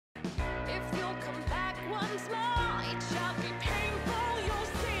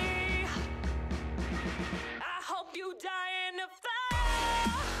die in a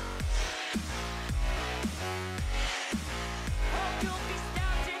fire. Hope you'll be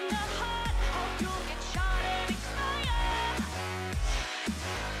stabbed in the heart. Hope you'll get shot and expire.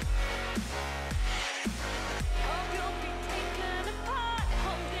 Hope you'll be taken apart.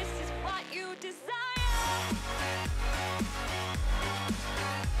 Hope this is what you desire.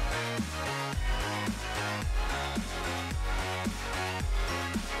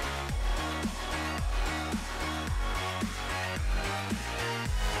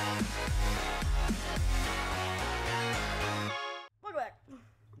 Welcome back.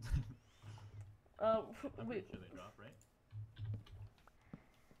 Wait. Sure they drop, right?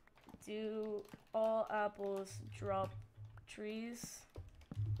 Do all apples drop trees?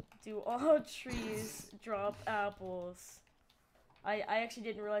 Do all trees drop apples? I actually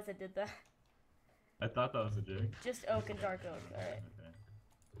didn't realize I did that. I thought that was a joke. Just oak and dark oak. Alright.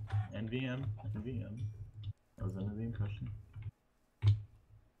 Okay. NVM. NVM. I was under the impression.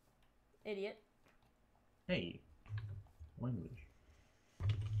 Idiot. Hey. Language.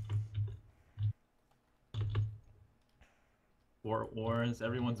 Fort Wars,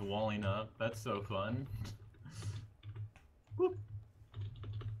 everyone's walling up. That's so fun. Whoop.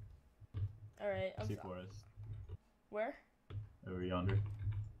 Alright. Sea forest. Where? Over yonder.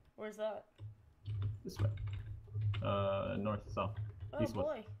 Where's that? This way. North, south, Oh east, boy.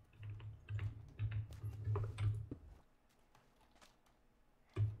 west.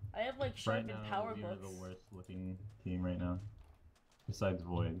 I have like Right sharpened now, power we books. are the worst looking team right now. Besides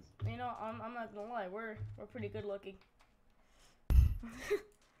Voids. You know, I'm not gonna lie, we're pretty good looking.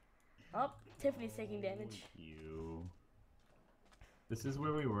 Oh, Tiffany's taking damage. You. This is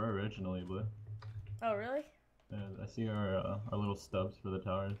where we were originally, Blue. Oh really? I see our little stubs for the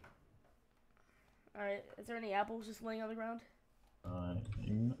towers. Alright, is there any apples just laying on the ground? I'm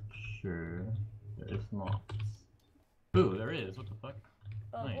not sure. There is not. Ooh, there is. What the fuck?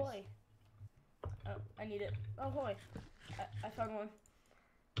 Oh Nice. boy. Oh, I need it. Oh boy. I found one.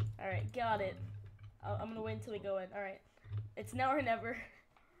 Alright, got it. I'm gonna wait until we go in. Alright. It's now or never.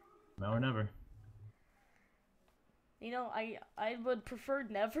 Now or never. You know, I would prefer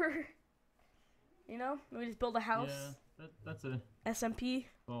never. You know? We just build a house. Yeah, that's a SMP.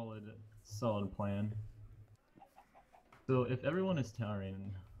 solid plan. So if everyone is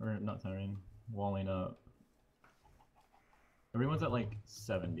towering, or not towering, walling up, everyone's at like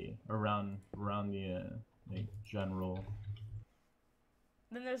 70, around the like general.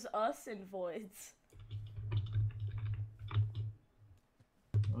 Then there's us and voids.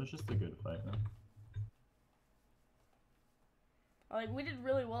 It was just a good fight, man. Like, we did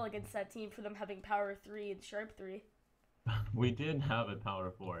really well against that team for them having power 3 and sharp 3. We did have a power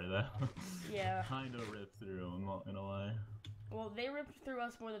 4 that Yeah. kind of ripped through, I'm not gonna lie. Well, they ripped through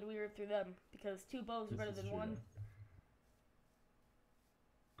us more than we ripped through them, because 2 bows are This better is than true. 1.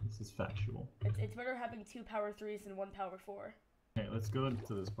 This is factual. It's better having 2 power 3s than 1 power 4. Okay, let's go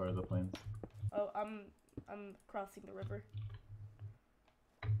to this part of the plains. Oh, I'm crossing the river.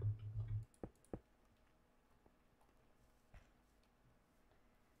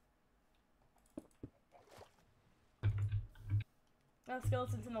 Oh,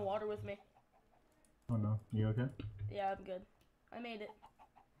 skeleton's in the water with me. Oh no, you okay? Yeah, I'm good. I made it.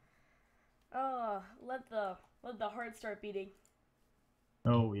 Oh, let the heart start beating.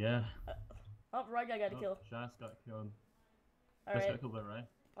 Oh yeah. Oh, right guy got a kill. Jas got killed. Jas Alright. got killed by Ryan.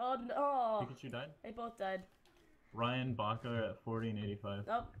 Oh no. Pikachu died. They both died. Ryan, Baka are at 40 and 85.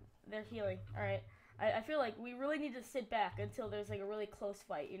 Oh, they're healing. Alright. I feel like we really need to sit back until there's like a really close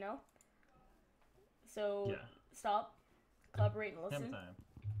fight, you know? So, Yeah. stop, collaborate, and listen. Temp time.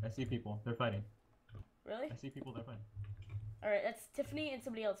 I see people. They're fighting. Really? I see people. They're fighting. Alright, that's Tiffany and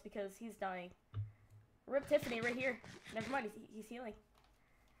somebody else because he's dying. Rip Tiffany right here. Never mind, he's healing.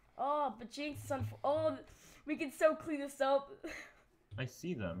 Oh, but Jinx is on. Oh, we can so clean this up. I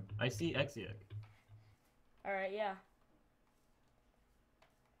see them. I see Exiac. Alright, yeah.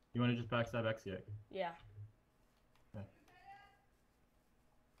 You want to just backstab Exiac? Yeah. Okay.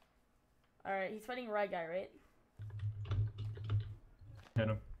 Alright, he's fighting Right Guy, right? Hit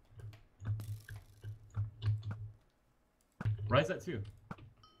him. Rise at 2.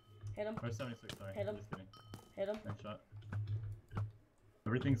 Hit him. Or 76, sorry. Hit him. Just kidding. Hit him. Nice shot.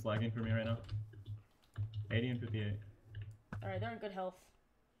 Everything's lagging for me right now. 80 and 58. Alright, they're in good health.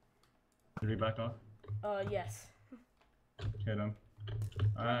 Did we back off? Yes. Hit him.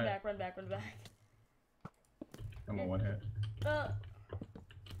 Run Alright. back, run back, run back. I'm a one hit.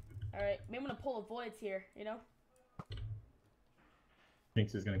 Alright, maybe I'm gonna pull a voids here, you know?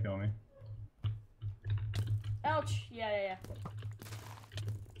 Jinx is gonna kill me. Ouch! Yeah.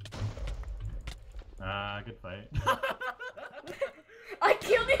 Ah, good fight. I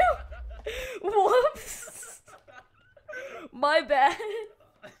killed you. Whoops. My bad.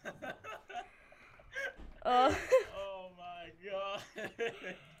 Oh my god.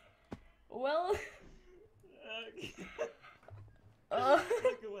 Well.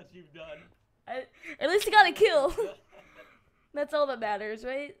 Look at what you've done. At least I got a kill. That's all that matters,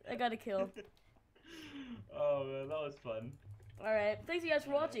 right? I got a kill. Oh man, that was fun. Alright, thanks you guys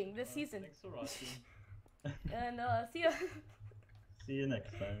for watching this season. Thanks for watching. And see ya. See you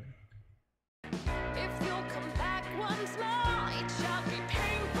next time. If you'll come back once more, it shall be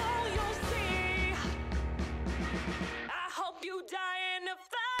painful, you'll see. I hope you die in a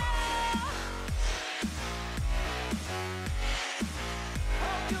fire.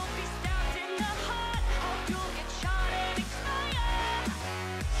 Hope you'll be stabbed in the heart. Hope you'll get shot and expire.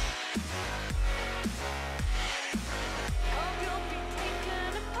 Hope you'll be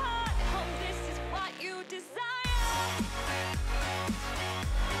taken apart. Hope this is what you desire.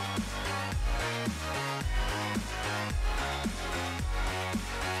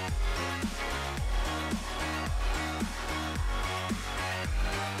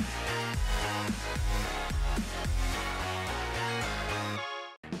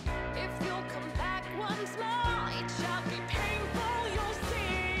 If you'll come back once more, it shall be painful, you'll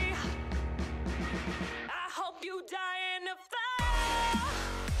see. I hope you die in a fire.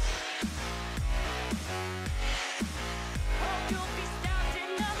 Hope you'll be stabbed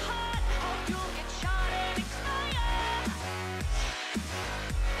in the heart. Hope you'll get shot and expire.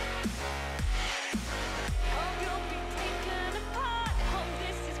 Hope you'll be taken apart. Hope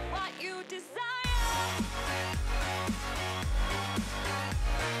this is what you desire.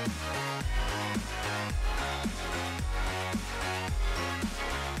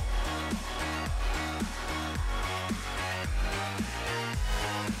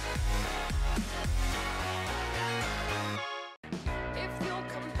 If you'll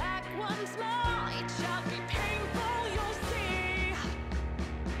come back once more, it shall be painful, you'll see.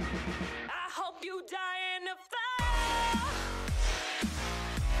 I hope you die in a fire.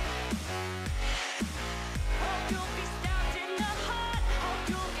 Hope you'll be stabbed in the heart. Hope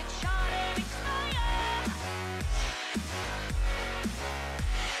you'll get shot and expire.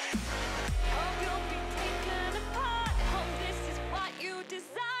 Hope you'll be taken apart. Hope this is what you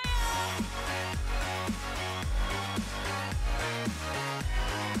desire.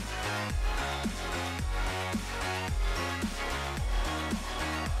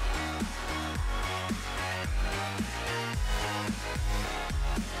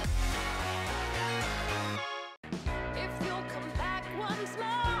 If you'll come back once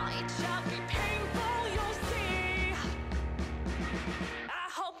more, it shall be painful, you'll see. I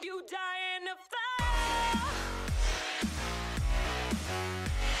hope you die in a fire.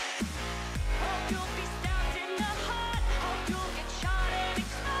 Hope you'll be stabbed in the heart. Hope you'll get shot and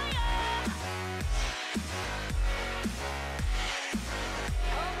expire.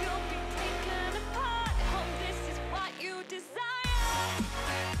 Hope you'll be taken apart. Hope this is what you desire.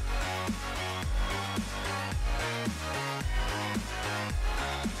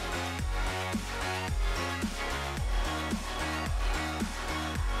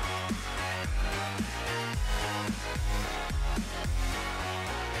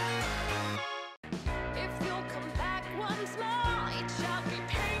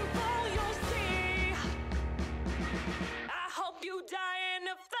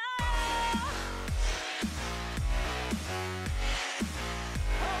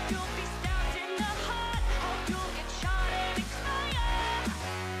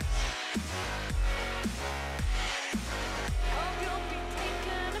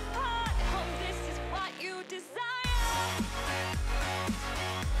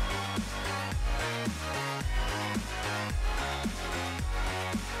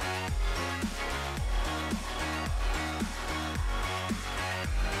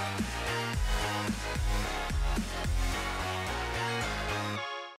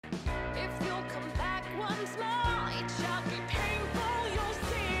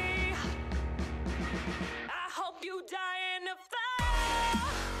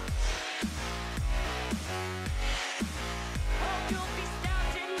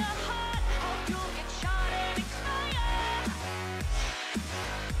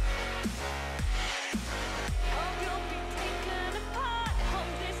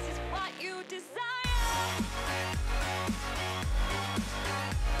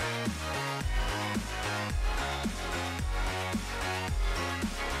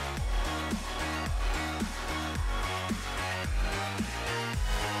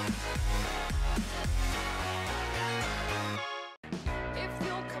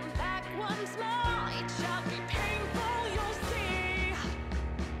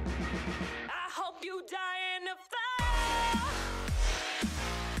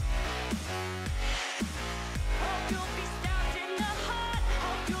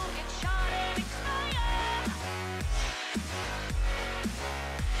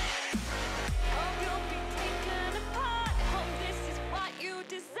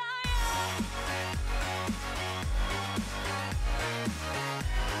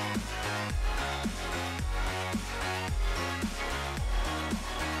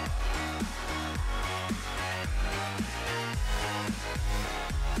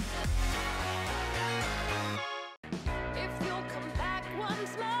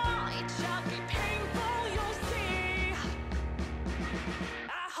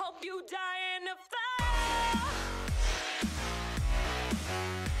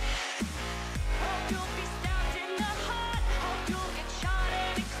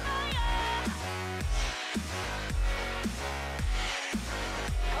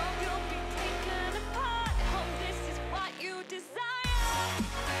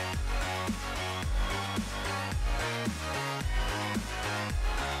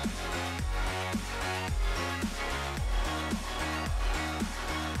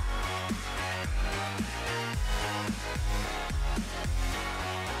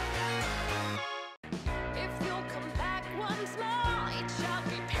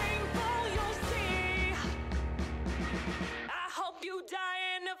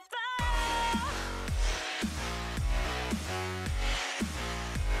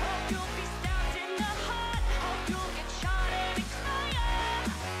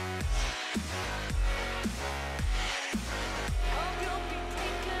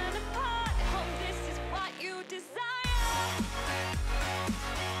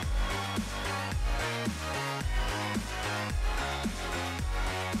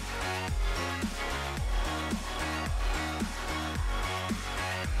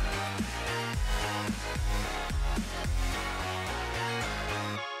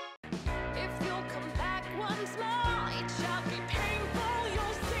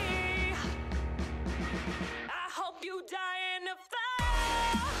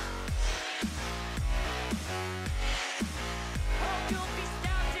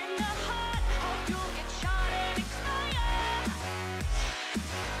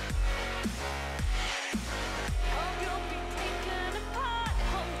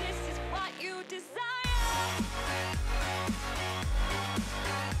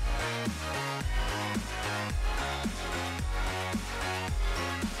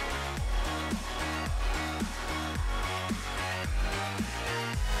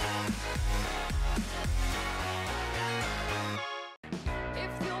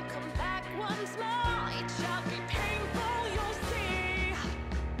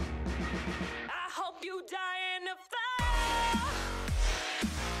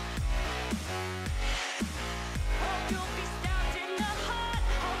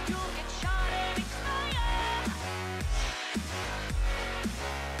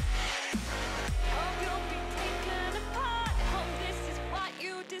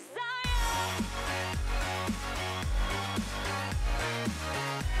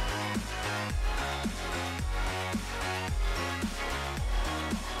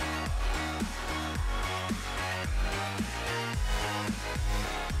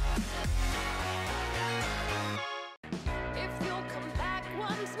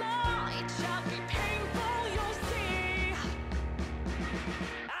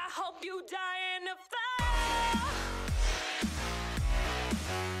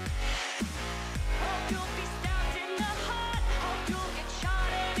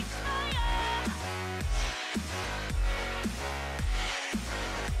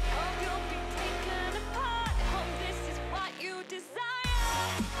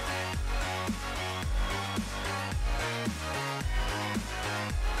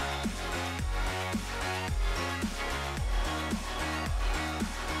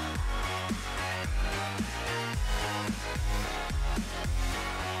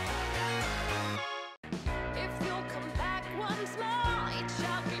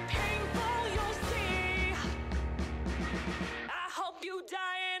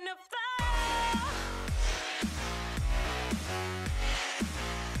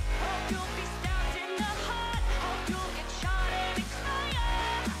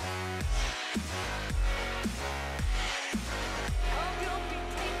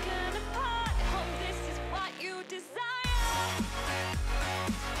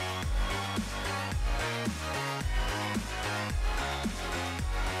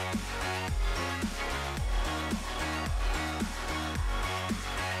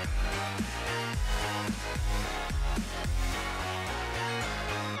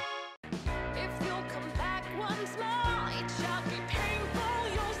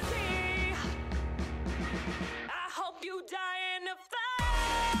 you die in a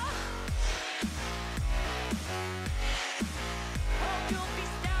fire. Hope you'll be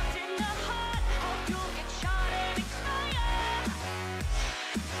stabbed in the heart. Hope you'll get shot and expire.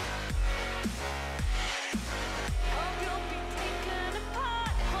 Hope you'll be taken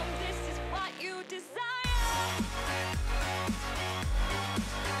apart. Hope this is what you desire.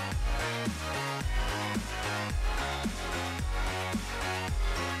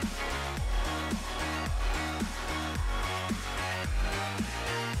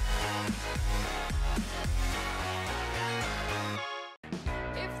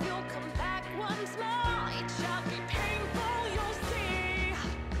 If you'll come back once more, it shall be painful, you'll see.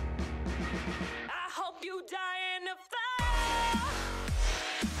 I hope you die in a fire.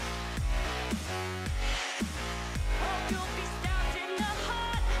 Hope you'll be stabbed in the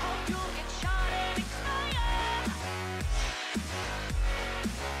heart. Hope you'll get shot and expire.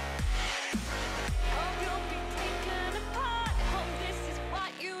 Hope you'll be taken apart. Hope this is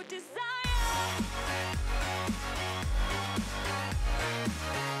what you desire.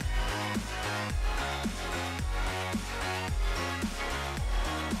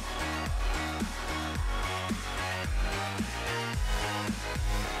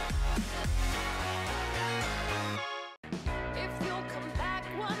 If you'll come back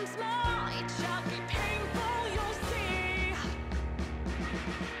once more, it shall be painful, you'll see.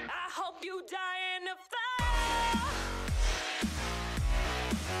 I hope you die in a fire.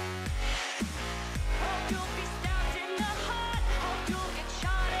 Hope you'll be stabbed in the heart. Hope you'll get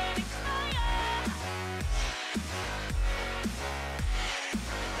shot and expire.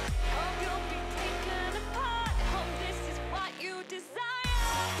 Hope you'll be taken apart. Hope this is what you desire.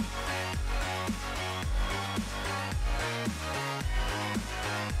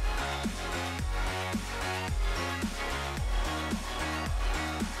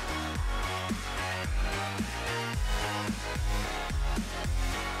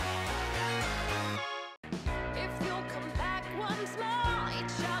 If you'll come back once more, it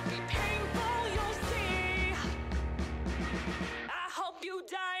shall be painful, you'll see. I hope you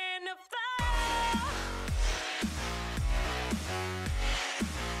die in a fire.